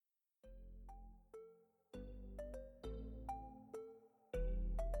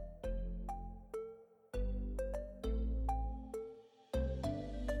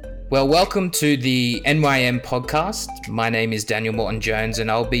Well, welcome to the NYM podcast. My name is Daniel Morton Jones,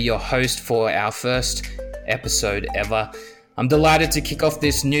 and I'll be your host for our first episode ever. I'm delighted to kick off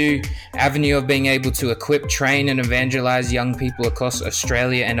this new avenue of being able to equip, train, and evangelize young people across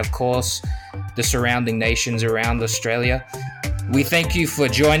Australia and, of course, the surrounding nations around Australia. We thank you for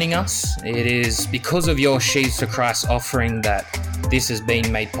joining us. It is because of your Sheaves for Christ offering that this has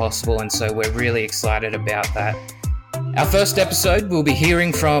been made possible, and so we're really excited about that. Our first episode, we'll be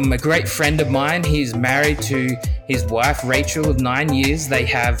hearing from a great friend of mine. He's married to his wife, Rachel, of 9 years. They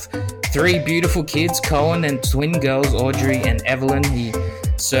have 3 beautiful kids, Cohen, and twin girls, Audrey and Evelyn. He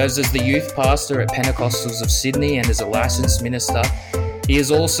serves as the youth pastor at Pentecostals of Sydney and is a licensed minister. He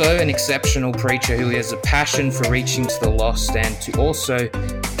is also an exceptional preacher who has a passion for reaching to the lost and to also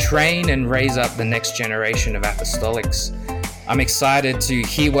train and raise up the next generation of apostolics. I'm excited to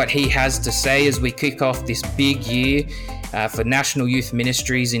hear what he has to say as we kick off this big year for National Youth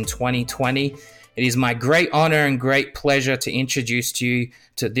Ministries in 2020. It is my great honor and great pleasure to introduce to you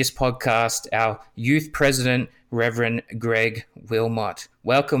to this podcast our youth president, Reverend Greg Wilmot.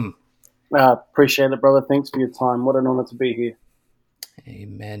 Welcome. Appreciate it, brother. Thanks for your time. What an honor to be here.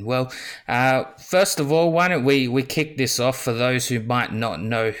 Amen. Well, first of all, why don't we kick this off for those who might not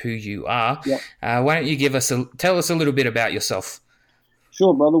know who you are? Yep. Why don't you tell us a little bit about yourself?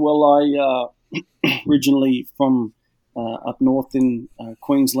 Sure, brother. Well, I originally from up north in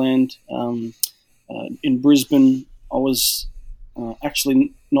Queensland, in Brisbane. I was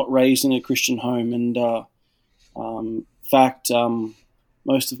actually not raised in a Christian home, and in fact,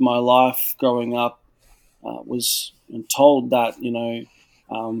 most of my life growing up was told that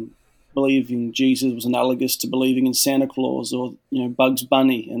believing Jesus was analogous to believing in Santa Claus or Bugs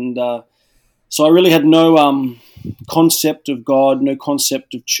Bunny, and so I really had no concept of God, no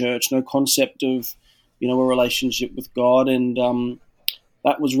concept of church, no concept of a relationship with God, and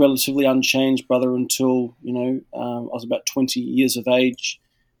that was relatively unchanged, brother, until I was about 20 years of age.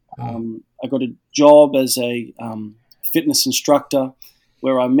 I got a job as a fitness instructor,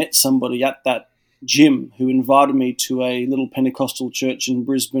 where I met somebody at that gym who invited me to a little Pentecostal church in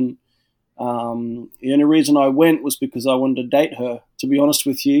Brisbane. The only reason I went was because I wanted to date her, to be honest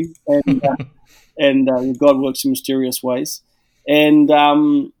with you, and God works in mysterious ways. And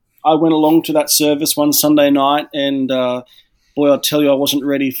I went along to that service one Sunday night, and boy, I tell you, I wasn't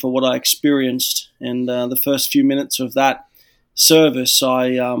ready for what I experienced. And the first few minutes of that service,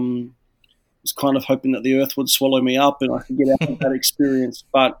 I was kind of hoping that the earth would swallow me up and I could get out of that experience.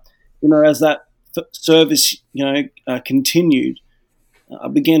 But as that service, continued, I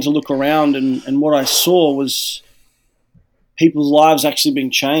began to look around, and what I saw was people's lives actually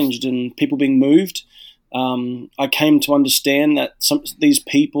being changed and people being moved. I came to understand that these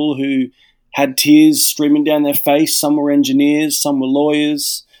people who had tears streaming down their face, some were engineers, some were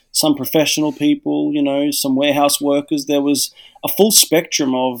lawyers, some professional people, some warehouse workers. There was a full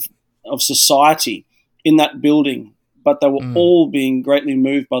spectrum of society in that building, but they were all being greatly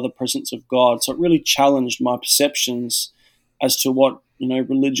moved by the presence of God. So it really challenged my perceptions as to what,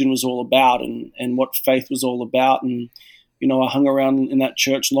 religion was all about and what faith was all about. And, I hung around in that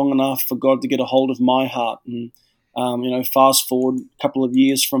church long enough for God to get a hold of my heart. And, fast forward a couple of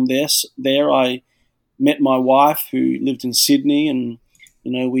years from there I met my wife, who lived in Sydney, and,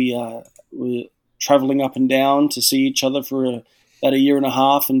 we were traveling up and down to see each other for about a year and a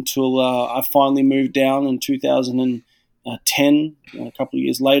half until I finally moved down in 2010, a couple of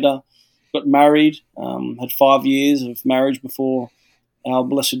years later. Got married, had 5 years of marriage before our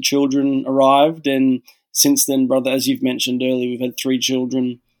blessed children arrived. And since then, brother, as you've mentioned earlier, we've had 3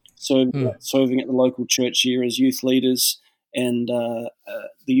 children serving at the local church here as youth leaders, and the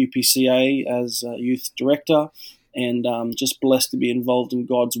UPCA as youth director, and just blessed to be involved in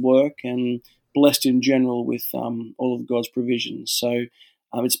God's work and blessed in general with all of God's provisions. So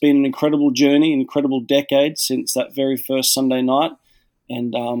it's been an incredible journey, incredible decade since that very first Sunday night,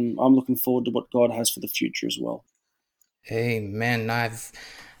 and I'm looking forward to what God has for the future as well. Amen.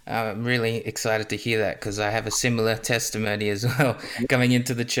 I'm really excited to hear that, because I have a similar testimony as well, coming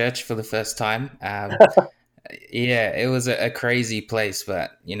into the church for the first time. Yeah, it was a crazy place,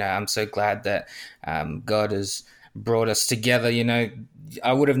 but, I'm so glad that God has brought us together.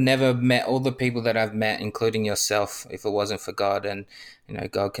 I would have never met all the people that I've met, including yourself, if it wasn't for God. And,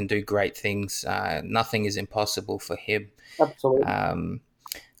 God can do great things. Nothing is impossible for him. Absolutely.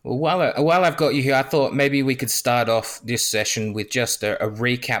 Well, while I've got you here, I thought maybe we could start off this session with just a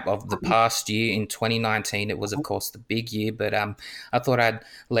recap of the past year in 2019. It was, of course, the big year, but I thought I'd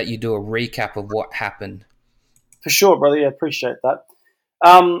let you do a recap of what happened. For sure, brother. Yeah, appreciate that.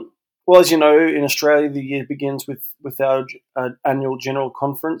 Well, as you know, in Australia, the year begins with our annual general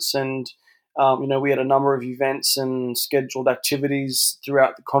conference, and we had a number of events and scheduled activities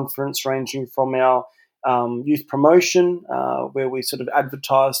throughout the conference, ranging from our youth promotion, where we sort of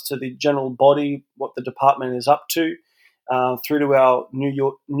advertise to the general body what the department is up to, through to our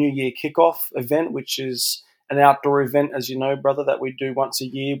New Year kickoff event, which is an outdoor event, as you know, brother, that we do once a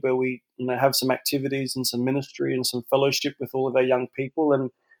year, where we have some activities and some ministry and some fellowship with all of our young people, and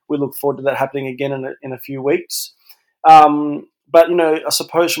we look forward to that happening again in a few weeks. But I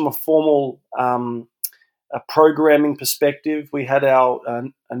suppose from a formal a programming perspective, we had our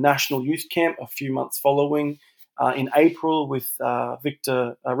a national youth camp a few months following in April with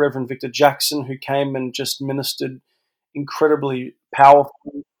Reverend Victor Jackson, who came and just ministered incredibly powerful.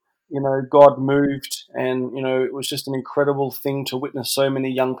 God moved, and it was just an incredible thing to witness so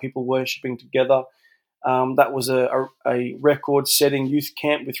many young people worshiping together. That was a record-setting youth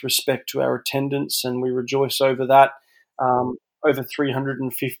camp with respect to our attendance, and we rejoice over that. Over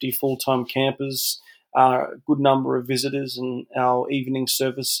 350 full-time campers, a good number of visitors, and our evening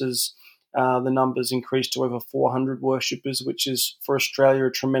services, the numbers increased to over 400 worshippers, which is for Australia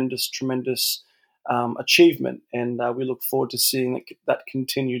a tremendous achievement, and we look forward to seeing that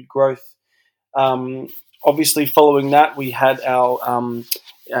continued growth. Obviously, following that, we had our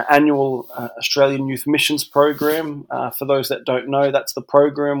annual Australian Youth Missions Program. For those that don't know, that's the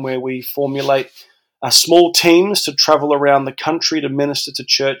program where we formulate small teams to travel around the country to minister to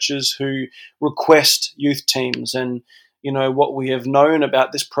churches who request youth teams. And, what we have known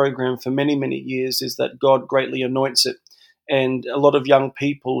about this program for many, many years is that God greatly anoints it. And a lot of young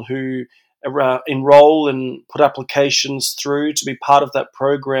people who enroll and put applications through to be part of that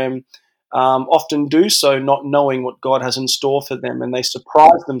program often do so not knowing what God has in store for them, and they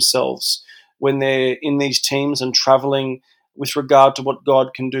surprise themselves when they're in these teams and traveling with regard to what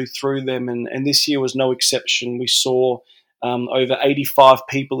God can do through them. And this year was no exception. We saw over 85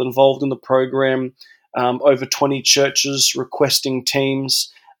 people involved in the program, over 20 churches requesting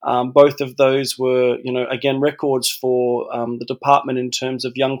teams. Both of those were, again, records for the department in terms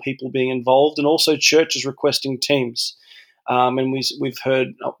of young people being involved, and also churches requesting teams. And we've heard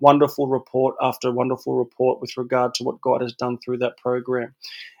a wonderful report after wonderful report with regard to what God has done through that program.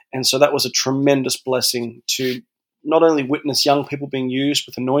 And so that was a tremendous blessing to not only witness young people being used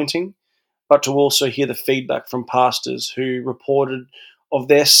with anointing, but to also hear the feedback from pastors who reported of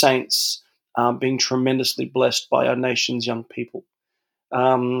their saints being tremendously blessed by our nation's young people.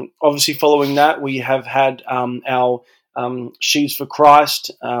 Obviously, following that, we have had our Sheaves for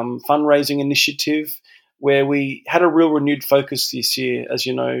Christ fundraising initiative, where we had a real renewed focus this year, as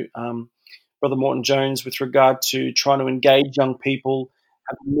you know, Brother Morton Jones, with regard to trying to engage young people,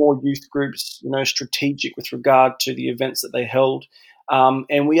 have more youth groups, strategic with regard to the events that they held.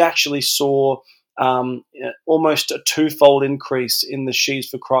 And we actually saw almost a twofold increase in the Sheaves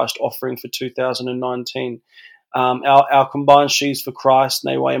for Christ offering for 2019. Our combined Sheaves for Christ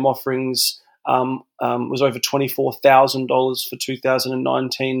and AYM offerings was over $24,000 for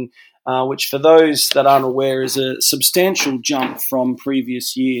 2019, which for those that aren't aware is a substantial jump from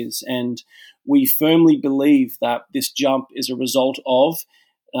previous years. And we firmly believe that this jump is a result of,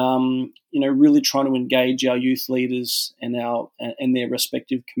 really trying to engage our youth leaders and their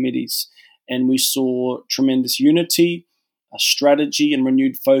respective committees. And we saw tremendous unity, a strategy, and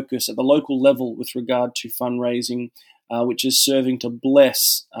renewed focus at the local level with regard to fundraising, which is serving to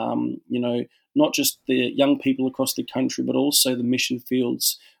bless, not just the young people across the country, but also the mission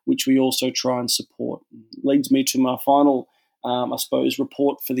fields, which we also try and support. Leads me to my final,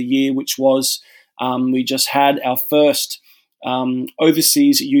 report for the year, which was we just had our first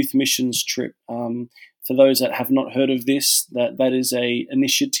overseas youth missions trip. For those that have not heard of this, that is a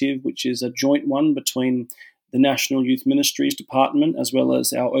initiative which is a joint one between the National Youth Ministries Department as well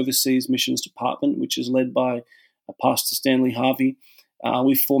as our Overseas Missions Department, which is led by Pastor Stanley Harvey.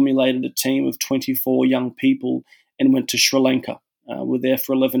 We formulated a team of 24 young people and went to Sri Lanka. We're there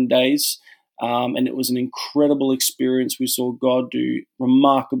for 11 days, and it was an incredible experience. We saw God do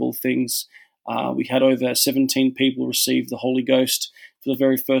remarkable things. We had over 17 people receive the Holy Ghost for the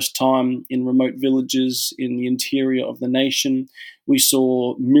very first time in remote villages in the interior of the nation. We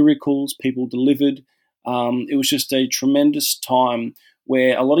saw miracles, people delivered. It was just a tremendous time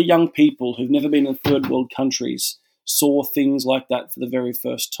where a lot of young people who've never been in third world countries saw things like that for the very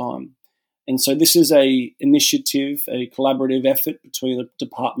first time. And so this is a initiative, a collaborative effort between the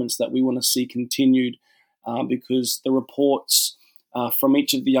departments that we want to see continued, because the reports from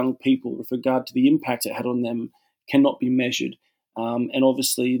each of the young people with regard to the impact it had on them cannot be measured. And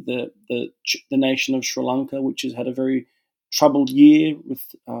obviously the nation of Sri Lanka, which has had a very troubled year with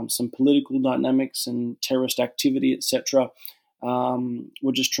some political dynamics and terrorist activity, etc.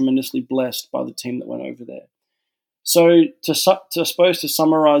 We're just tremendously blessed by the team that went over there. So to suppose to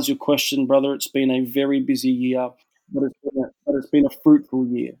summarize your question, brother, it's been a very busy year, but it's been a fruitful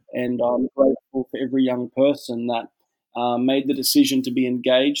year, and I'm grateful for every young person that made the decision to be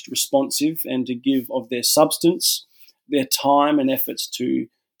engaged, responsive, and to give of their substance, their time and efforts to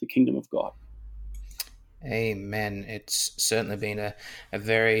the kingdom of God. Amen. It's certainly been a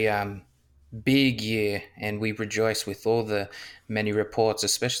very big year, and we rejoice with all the many reports,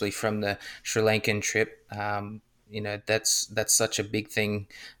 especially from the Sri Lankan trip. That's such a big thing,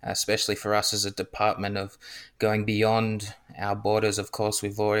 especially for us as a department, of going beyond our borders. Of course,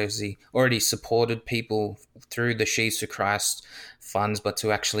 we've already supported people through the Sheaves for Christ funds, but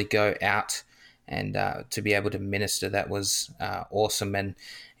to actually go out and to be able to minister, that was awesome. And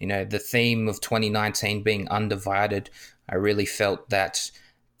the theme of 2019 being undivided, I really felt that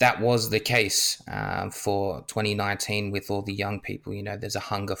was the case for 2019 with all the young people. There's a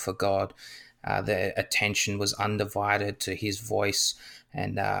hunger for God. Their attention was undivided to his voice,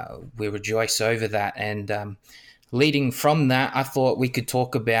 and we rejoice over that. And leading from that, I thought we could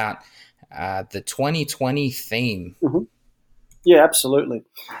talk about the 2020 theme. Mm-hmm. Yeah, absolutely.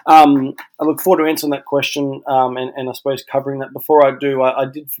 I look forward to answering that question and I suppose covering that. Before I do, I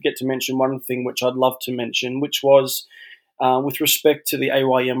did forget to mention one thing which I'd love to mention, which was with respect to the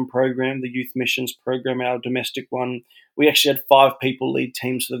AYM program, the Youth Missions program, our domestic one. We actually had 5 people lead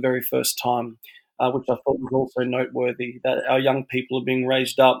teams for the very first time, which I thought was also noteworthy, that our young people are being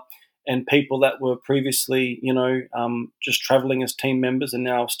raised up, and people that were previously, just traveling as team members are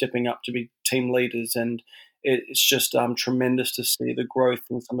now stepping up to be team leaders. And it's just tremendous to see the growth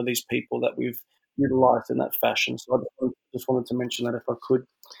in some of these people that we've utilised in that fashion. So I just wanted to mention that if I could.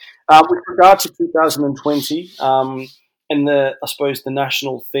 With regard to 2020 and I suppose the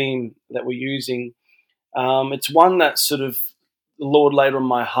national theme that we're using, it's one that sort of the Lord laid on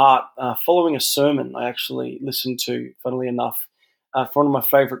my heart following a sermon I actually listened to, funnily enough, from one of my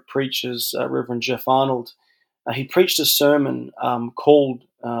favourite preachers, Reverend Jeff Arnold. He preached a sermon called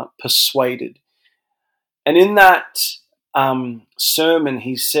Persuaded. And in that sermon,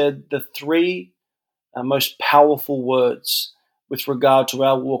 he said the 3 most powerful words with regard to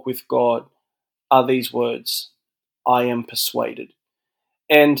our walk with God are these words: I am persuaded.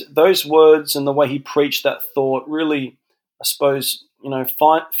 And those words and the way he preached that thought really, I suppose,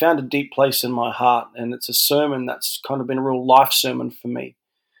 found a deep place in my heart. And it's a sermon that's kind of been a real life sermon for me.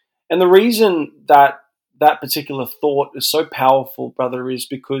 And the reason that that particular thought is so powerful, brother, is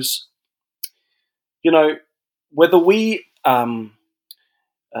because, whether we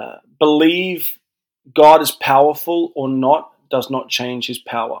believe God is powerful or not does not change his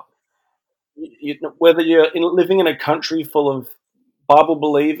power. Whether you're living in a country full of Bible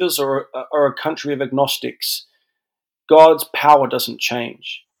believers or a country of agnostics, God's power doesn't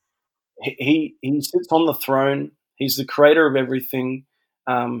change. He sits on the throne. He's the creator of everything.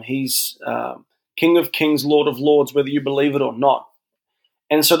 He's King of Kings, Lord of Lords, whether you believe it or not.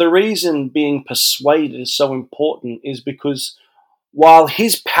 And so the reason being persuaded is so important is because while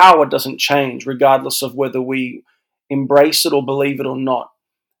his power doesn't change, regardless of whether we embrace it or believe it or not,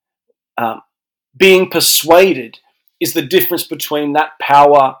 being persuaded is the difference between that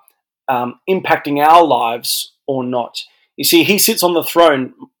power impacting our lives or not. You see, he sits on the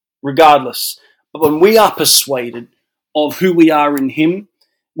throne regardless. But when we are persuaded of who we are in him,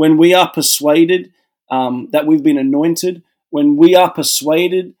 when we are persuaded that we've been anointed, when we are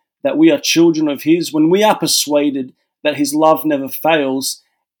persuaded that we are children of his, when we are persuaded that his love never fails,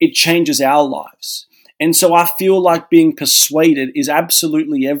 it changes our lives. And so I feel like being persuaded is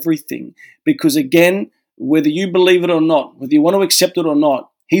absolutely everything. Because again, whether you believe it or not, whether you want to accept it or not,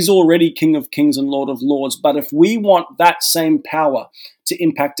 he's already King of Kings and Lord of Lords. But if we want that same power to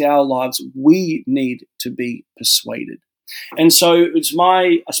impact our lives, we need to be persuaded. And so it's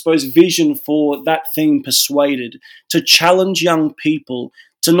my, I suppose, vision for that theme, Persuaded, to challenge young people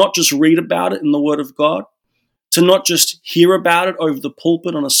to not just read about it in the Word of God, to not just hear about it over the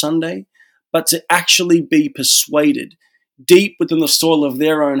pulpit on a Sunday, but to actually be persuaded deep within the soil of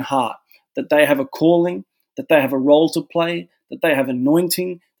their own heart that they have a calling, that they have a role to play, that they have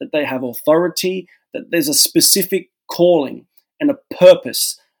anointing, that they have authority, that there's a specific calling and a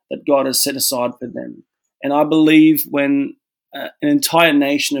purpose that God has set aside for them. And I believe when an entire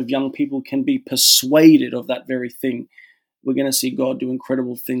nation of young people can be persuaded of that very thing, we're going to see God do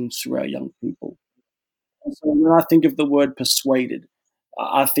incredible things through our young people. And so when I think of the word persuaded,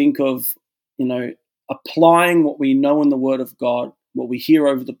 I think of, applying what we know in the Word of God, what we hear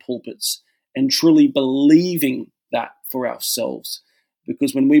over the pulpits, and truly believing that for ourselves.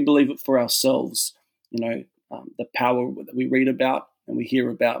 Because when we believe it for ourselves, the power that we read about and we hear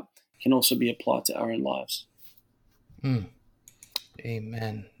about can also be applied to our own lives.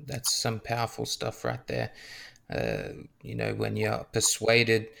 Amen. That's some powerful stuff right there. When you're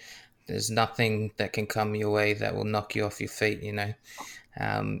persuaded, there's nothing that can come your way that will knock you off your feet.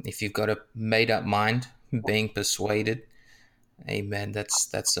 If you've got a made up mind, being persuaded, amen.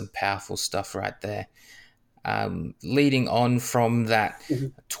 That's some powerful stuff right there. Leading on from that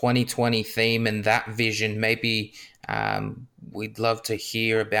 2020 theme and that vision, maybe we'd love to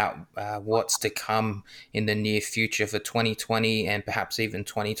hear about what's to come in the near future for 2020 and perhaps even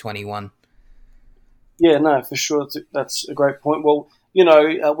 2021. Yeah, no, for sure. That's a great point. Well,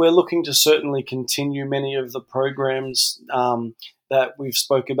 we're looking to certainly continue many of the programs that we've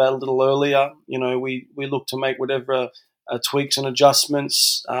spoke about a little earlier. We look to make whatever tweaks and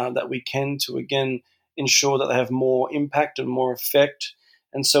adjustments that we can to, again, ensure that they have more impact and more effect.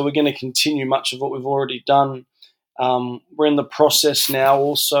 And so we're going to continue much of what we've already done. We're in the process now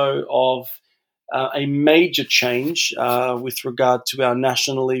also of a major change with regard to our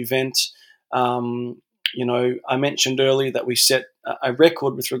national event. I mentioned earlier that we set a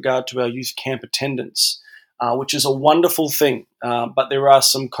record with regard to our youth camp attendance, which is a wonderful thing. But there are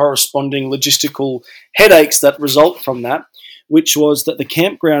some corresponding logistical headaches that result from that, which was that the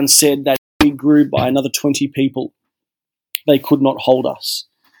campground said that we grew by another 20 people, they could not hold us.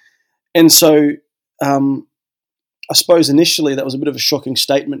 And so I suppose initially that was a bit of a shocking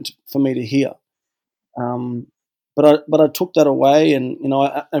statement for me to hear. But I took that away, and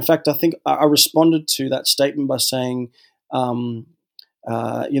in fact, I think I responded to that statement by saying,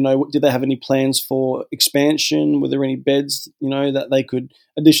 did they have any plans for expansion? Were there any beds,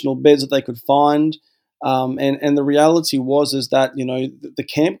 additional beds that they could find? And the reality is that the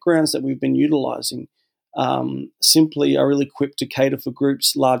campgrounds that we've been utilising simply are ill equipped to cater for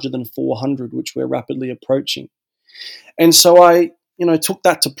groups larger than 400, which we're rapidly approaching. And so I took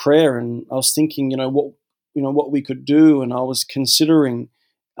that to prayer, and I was thinking, what we could do, and I was considering,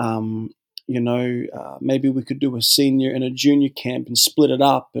 maybe we could do a senior and a junior camp and split it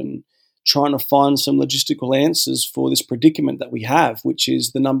up, and trying to find some logistical answers for this predicament that we have, which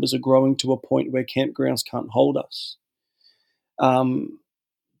is the numbers are growing to a point where campgrounds can't hold us.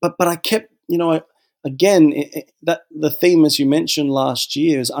 But I kept, that the theme, as you mentioned last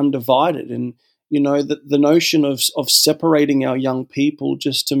year, is undivided, and the notion of separating our young people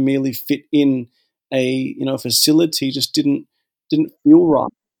just to merely fit in a facility just didn't feel right.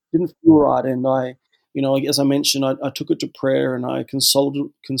 And I, as I mentioned, I took it to prayer, and I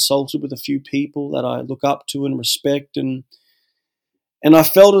consulted with a few people that I look up to and respect, and I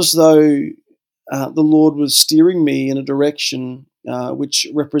felt as though the Lord was steering me in a direction which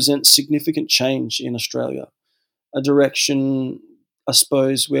represents significant change in Australia, a direction, I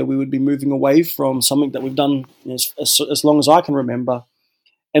suppose, where we would be moving away from something that we've done as long as I can remember,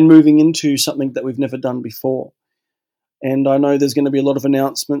 and moving into something that we've never done before. And I know there's going to be a lot of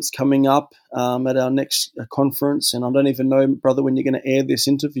announcements coming up at our next conference, and I don't even know, brother, when you're going to air this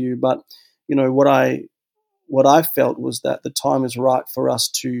interview, but what I felt was that the time is right for us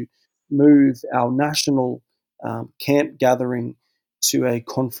to move our national camp gathering to a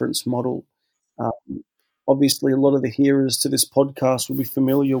conference model. Obviously, a lot of the hearers to this podcast will be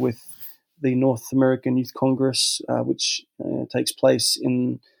familiar with the North American Youth Congress, which takes place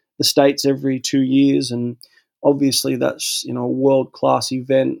in the States every 2 years. And obviously that's, a world-class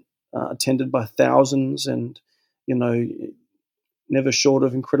event attended by thousands, and, never short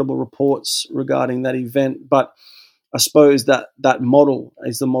of incredible reports regarding that event. But I suppose that model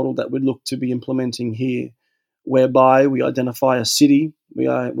is the model that we'd look to be implementing here, whereby we identify a city,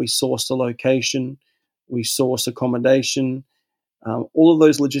 we source the location, we source accommodation, all of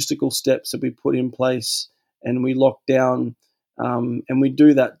those logistical steps that we put in place, and we lock down, and we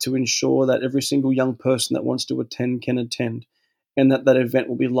do that to ensure that every single young person that wants to attend can attend, and that event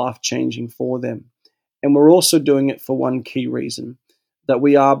will be life-changing for them. And we're also doing it for one key reason, that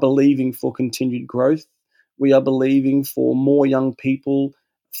we are believing for continued growth. We are believing for more young people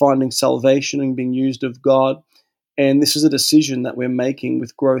finding salvation and being used of God. And this is a decision that we're making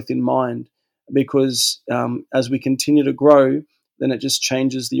with growth in mind, because as we continue to grow, then it just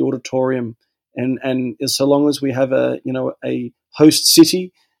changes the auditorium. And so long as we have a host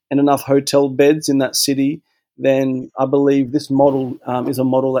city and enough hotel beds in that city, then I believe this model is a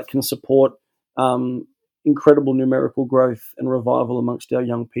model that can support incredible numerical growth and revival amongst our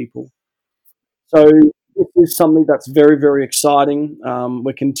young people. So this is something that's very, very exciting.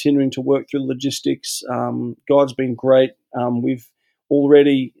 We're continuing to work through logistics. God's been great.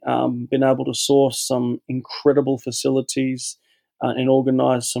 already been able to source some incredible facilities and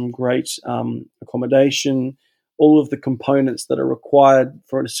organise some great accommodation, all of the components that are required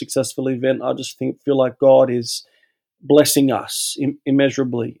for a successful event. I just feel like God is blessing us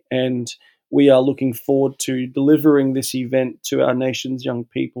immeasurably, and we are looking forward to delivering this event to our nation's young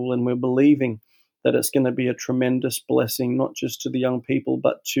people, and we're believing that it's going to be a tremendous blessing, not just to the young people,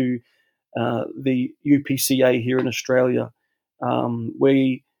 but to the UPCA here in Australia.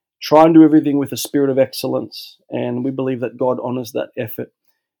 We try and do everything with a spirit of excellence, and we believe that God honours that effort.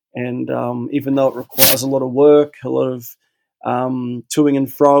 And even though it requires a lot of work, a lot of toing and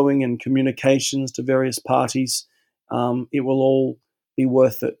froing and communications to various parties, it will all be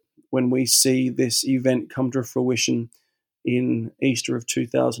worth it when we see this event come to fruition in Easter of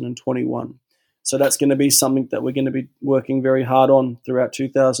 2021. So that's going to be something that we're going to be working very hard on throughout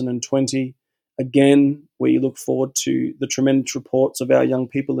 2020. Again, we look forward to the tremendous reports of our young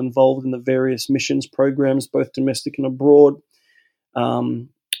people involved in the various missions programs, both domestic and abroad.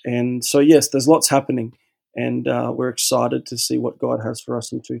 And so, yes, there's lots happening, and we're excited to see what God has for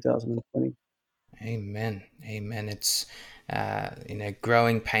us in 2020. Amen. Amen. It's,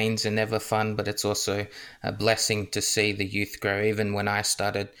 growing pains are never fun, but it's also a blessing to see the youth grow. Even when I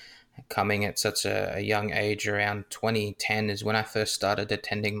started coming at such a young age, around 2010 is when I first started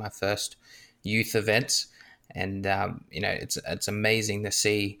attending my first youth events. And, it's amazing to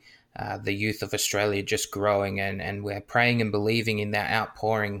see the youth of Australia just growing, and we're praying and believing in that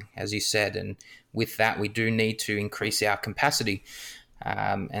outpouring, as you said. And with that, we do need to increase our capacity.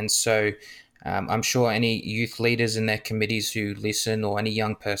 And so I'm sure any youth leaders in their committees who listen, or any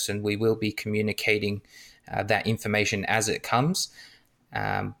young person, we will be communicating that information as it comes.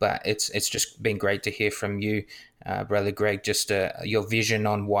 But it's just been great to hear from you, Brother Greg, just your vision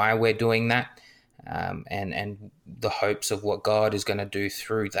on why we're doing that, and the hopes of what God is going to do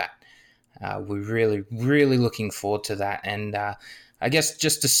through that. We're really, really looking forward to that. And I guess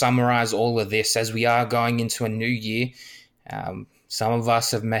just to summarize all of this, as we are going into a new year, some of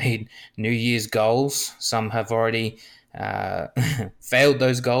us have made New Year's goals. Some have already failed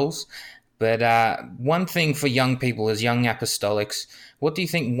those goals. But one thing for young people, as young apostolics, what do you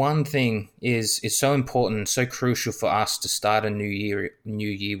think one thing is so important, so crucial for us to start a new year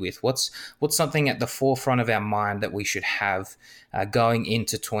with? What's something at the forefront of our mind that we should have going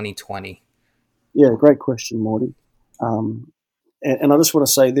into 2020? Yeah, great question, Morty. And I just want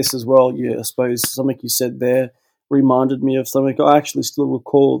to say this as well. Yeah, I suppose something you said there reminded me of something. I actually still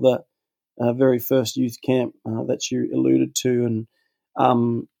recall that very first youth camp that you alluded to, and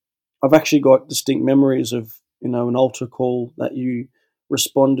I've actually got distinct memories of an altar call that you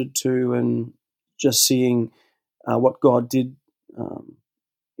responded to, and just seeing what God did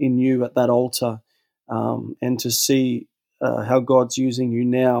in you at that altar, and to see how God's using you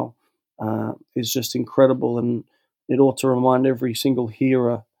now is just incredible. And it ought to remind every single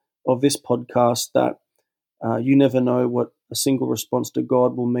hearer of this podcast that you never know what a single response to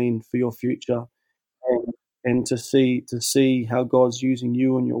God will mean for your future. And to see how God's using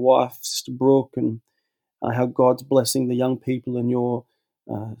you and your wife, Sister Brooke, and how God's blessing the young people in your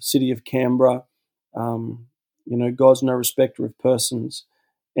city of Canberra. God's no respecter of persons.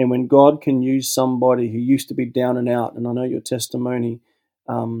 And when God can use somebody who used to be down and out, and I know your testimony,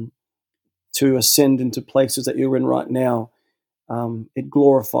 to ascend into places that you're in right now, it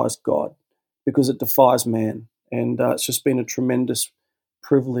glorifies God because it defies man. And it's just been a tremendous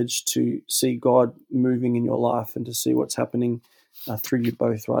privilege to see God moving in your life and to see what's happening through you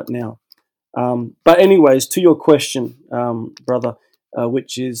both right now. But anyways, to your question, brother,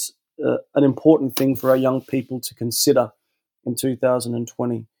 which is an important thing for our young people to consider in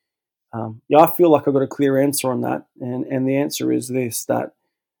 2020. I feel like I've got a clear answer on that. And the answer is this, that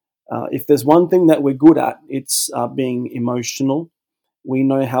if there's one thing that we're good at, it's being emotional. We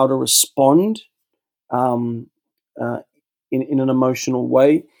know how to respond in an emotional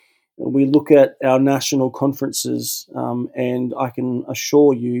way. We look at our national conferences, and I can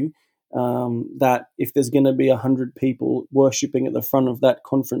assure you that if there's going to be 100 people worshipping at the front of that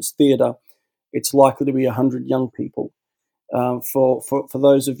conference theatre, it's likely to be 100 young people. For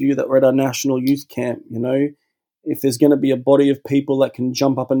those of you that were at our national youth camp, if there's going to be a body of people that can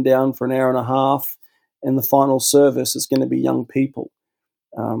jump up and down for an hour and a half, in the final service, it's going to be young people.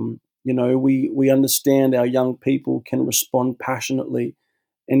 We understand our young people can respond passionately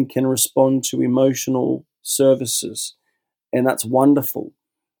and can respond to emotional services, and that's wonderful.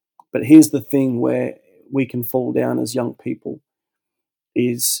 But here's the thing where we can fall down as young people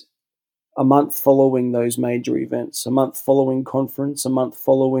is a month following those major events, a month following conference, a month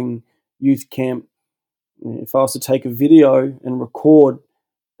following youth camp, If I was to take a video and record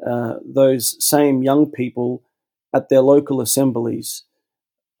those same young people at their local assemblies,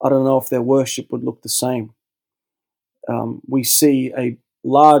 I don't know if their worship would look the same. We see a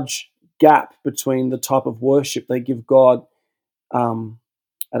large gap between the type of worship they give God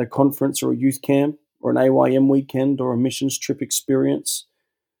at a conference or a youth camp or an AYM weekend or a missions trip experience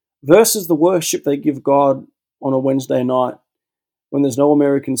versus the worship they give God on a Wednesday night when there's no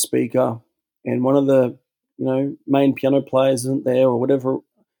American speaker and one of the main piano players isn't there, or whatever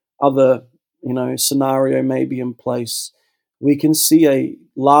other scenario may be in place. We can see a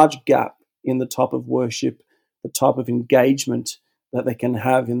large gap in the type of worship, the type of engagement that they can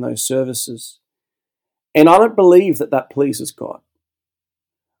have in those services. And I don't believe that that pleases God.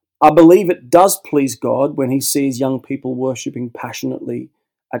 I believe it does please God when he sees young people worshiping passionately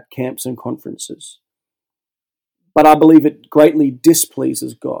at camps and conferences. But I believe it greatly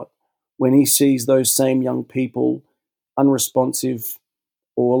displeases God when he sees those same young people unresponsive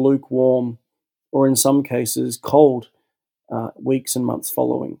or lukewarm, or in some cases cold, weeks and months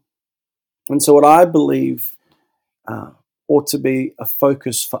following. And so what I believe ought to be a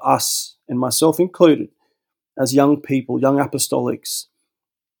focus for us, and myself included, as young people, young apostolics,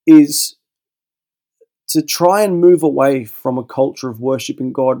 is to try and move away from a culture of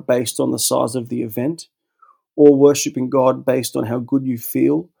worshiping God based on the size of the event, or worshiping God based on how good you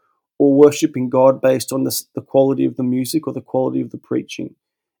feel, or worshiping God based on the quality of the music or the quality of the preaching,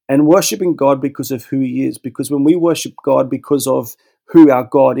 and worshiping God because of who he is. Because when we worship God because of who our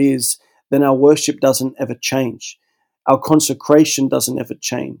God is, then our worship doesn't ever change. Our consecration doesn't ever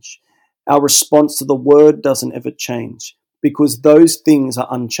change. Our response to the word doesn't ever change, because those things are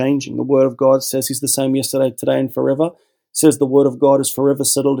unchanging. The word of God says he's the same yesterday, today, and forever. It says the word of God is forever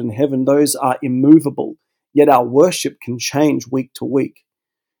settled in heaven. Those are immovable. Yet our worship can change week to week.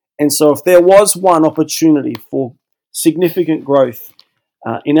 And so if there was one opportunity for significant growth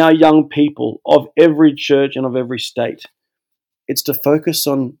in our young people of every church and of every state, it's to focus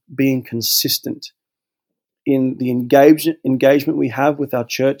on being consistent in the engagement we have with our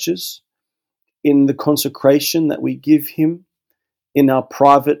churches, in the consecration that we give him, in our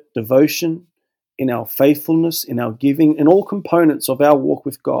private devotion, in our faithfulness, in our giving, in all components of our walk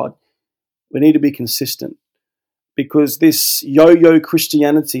with God. We need to be consistent, because this yo-yo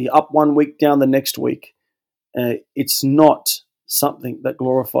Christianity, up one week, down the next week, it's not something that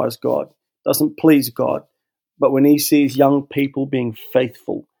glorifies God, doesn't please God. But when he sees young people being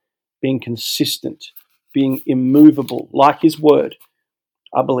faithful, being consistent, being immovable, like his word,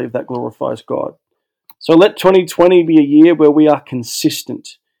 I believe that glorifies God. So let 2020 be a year where we are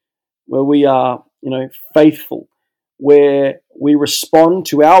consistent, where we are, faithful, where we respond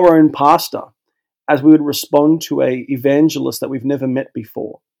to our own pastor as we would respond to a evangelist that we've never met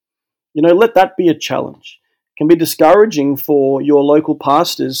before. Let that be a challenge. It can be discouraging for your local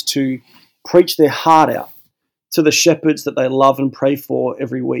pastors to preach their heart out to the shepherds that they love and pray for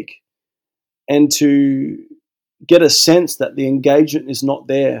every week, and to get a sense that the engagement is not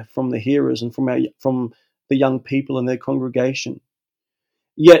there from the hearers and from the young people in their congregation.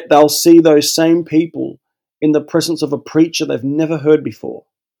 Yet they'll see those same people in the presence of a preacher they've never heard before,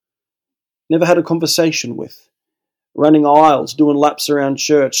 never had a conversation with, running aisles, doing laps around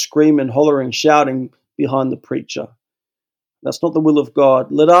church, screaming, hollering, shouting behind the preacher. That's not the will of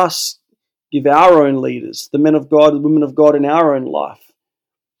God. Let us give our own leaders, the men of God, the women of God in our own life,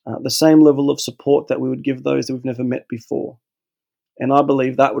 the same level of support that we would give those that we've never met before. And I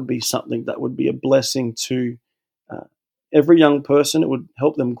believe that would be something that would be a blessing to every young person. It would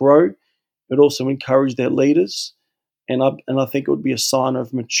help them grow. It would also encourage their leaders. And I think it would be a sign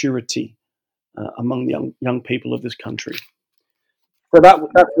of maturity among the young people of this country. So that's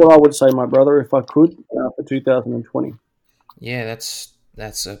what I would say, my brother, if I could, for 2020. Yeah,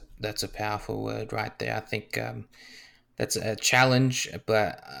 that's a powerful word right there. I think that's a challenge,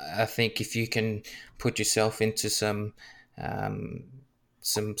 but I think if you can put yourself into some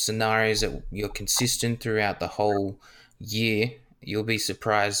scenarios that you're consistent throughout the whole year, you'll be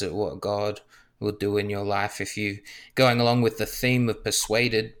surprised at what God will do in your life. If you going along with the theme of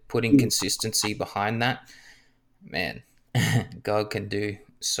persuaded, putting consistency behind that, man, God can do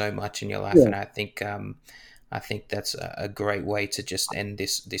so much in your life. Yeah. And I think that's a great way to just end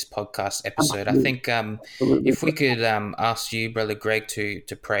this podcast episode. I think if we could ask you, Brother Greg,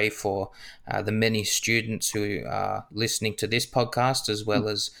 to pray for the many students who are listening to this podcast, as well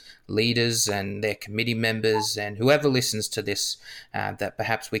as leaders and their committee members and whoever listens to this, that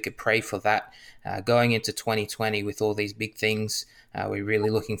perhaps we could pray for that going into 2020 with all these big things. We're really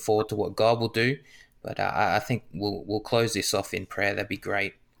looking forward to what God will do. But I think we'll close this off in prayer. That'd be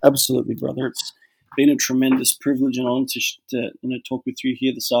great. Absolutely, brother. been a tremendous privilege and honor to talk with you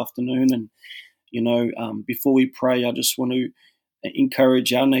here this afternoon. And before we pray, I just want to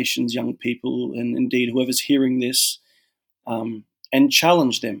encourage our nation's young people, and indeed whoever's hearing this, and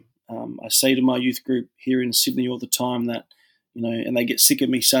challenge them. I say to my youth group here in Sydney all the time that, and they get sick of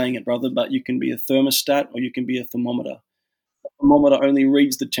me saying it, brother, but you can be a thermostat or you can be a thermometer. A thermometer only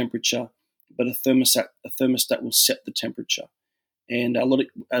reads the temperature, but a thermostat will set the temperature. And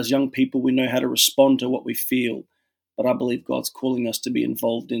as young people, we know how to respond to what we feel, but I believe God's calling us to be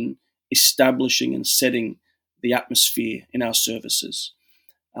involved in establishing and setting the atmosphere in our services.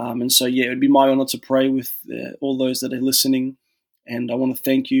 And so, it would be my honor to pray with all those that are listening. And I want to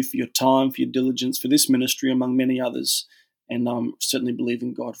thank you for your time, for your diligence, for this ministry, among many others. And I'm certainly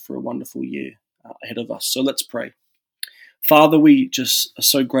believing God for a wonderful year ahead of us. So let's pray. Father, we just are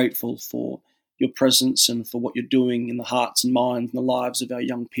so grateful for your presence and for what you're doing in the hearts and minds and the lives of our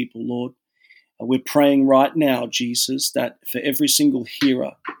young people, Lord. We're praying right now, Jesus, that for every single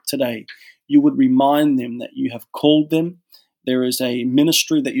hearer today, you would remind them that you have called them. There is a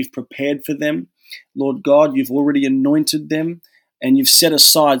ministry that you've prepared for them. Lord God, you've already anointed them and you've set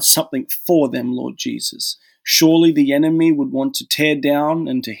aside something for them, Lord Jesus. Surely the enemy would want to tear down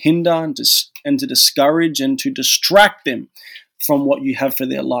and to hinder and to discourage and to distract them from what you have for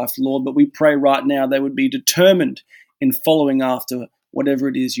their life, Lord. But we pray right now they would be determined in following after whatever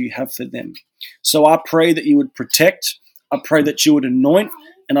it is you have for them. So I pray that you would protect, I pray that you would anoint,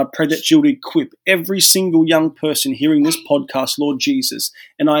 and I pray that you would equip every single young person hearing this podcast, Lord Jesus.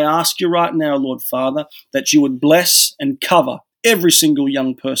 And I ask you right now, Lord Father, that you would bless and cover every single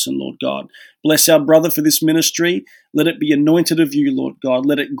young person, Lord God. Bless our brother for this ministry. Let it be anointed of you, Lord God.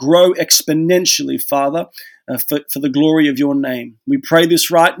 Let it grow exponentially, Father, for the glory of your name. We pray this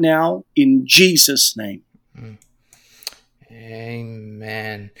right now in Jesus' name.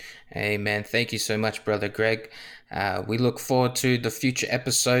 Amen. Amen. Thank you so much, Brother Greg. We look forward to the future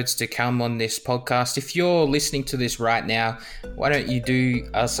episodes to come on this podcast. If you're listening to this right now, why don't you do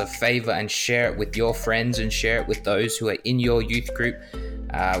us a favor and share it with your friends and share it with those who are in your youth group.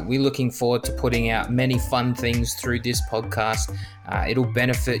 We're looking forward to putting out many fun things through this podcast. It'll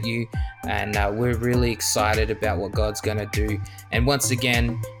benefit you, and we're really excited about what God's going to do. And once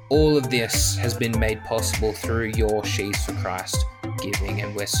again, all of this has been made possible through your Sheaves for Christ giving,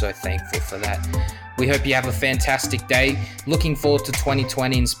 and we're so thankful for that. We hope you have a fantastic day. Looking forward to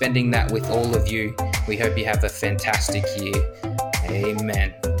 2020 and spending that with all of you. We hope you have a fantastic year.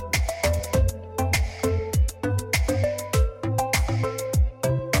 Amen.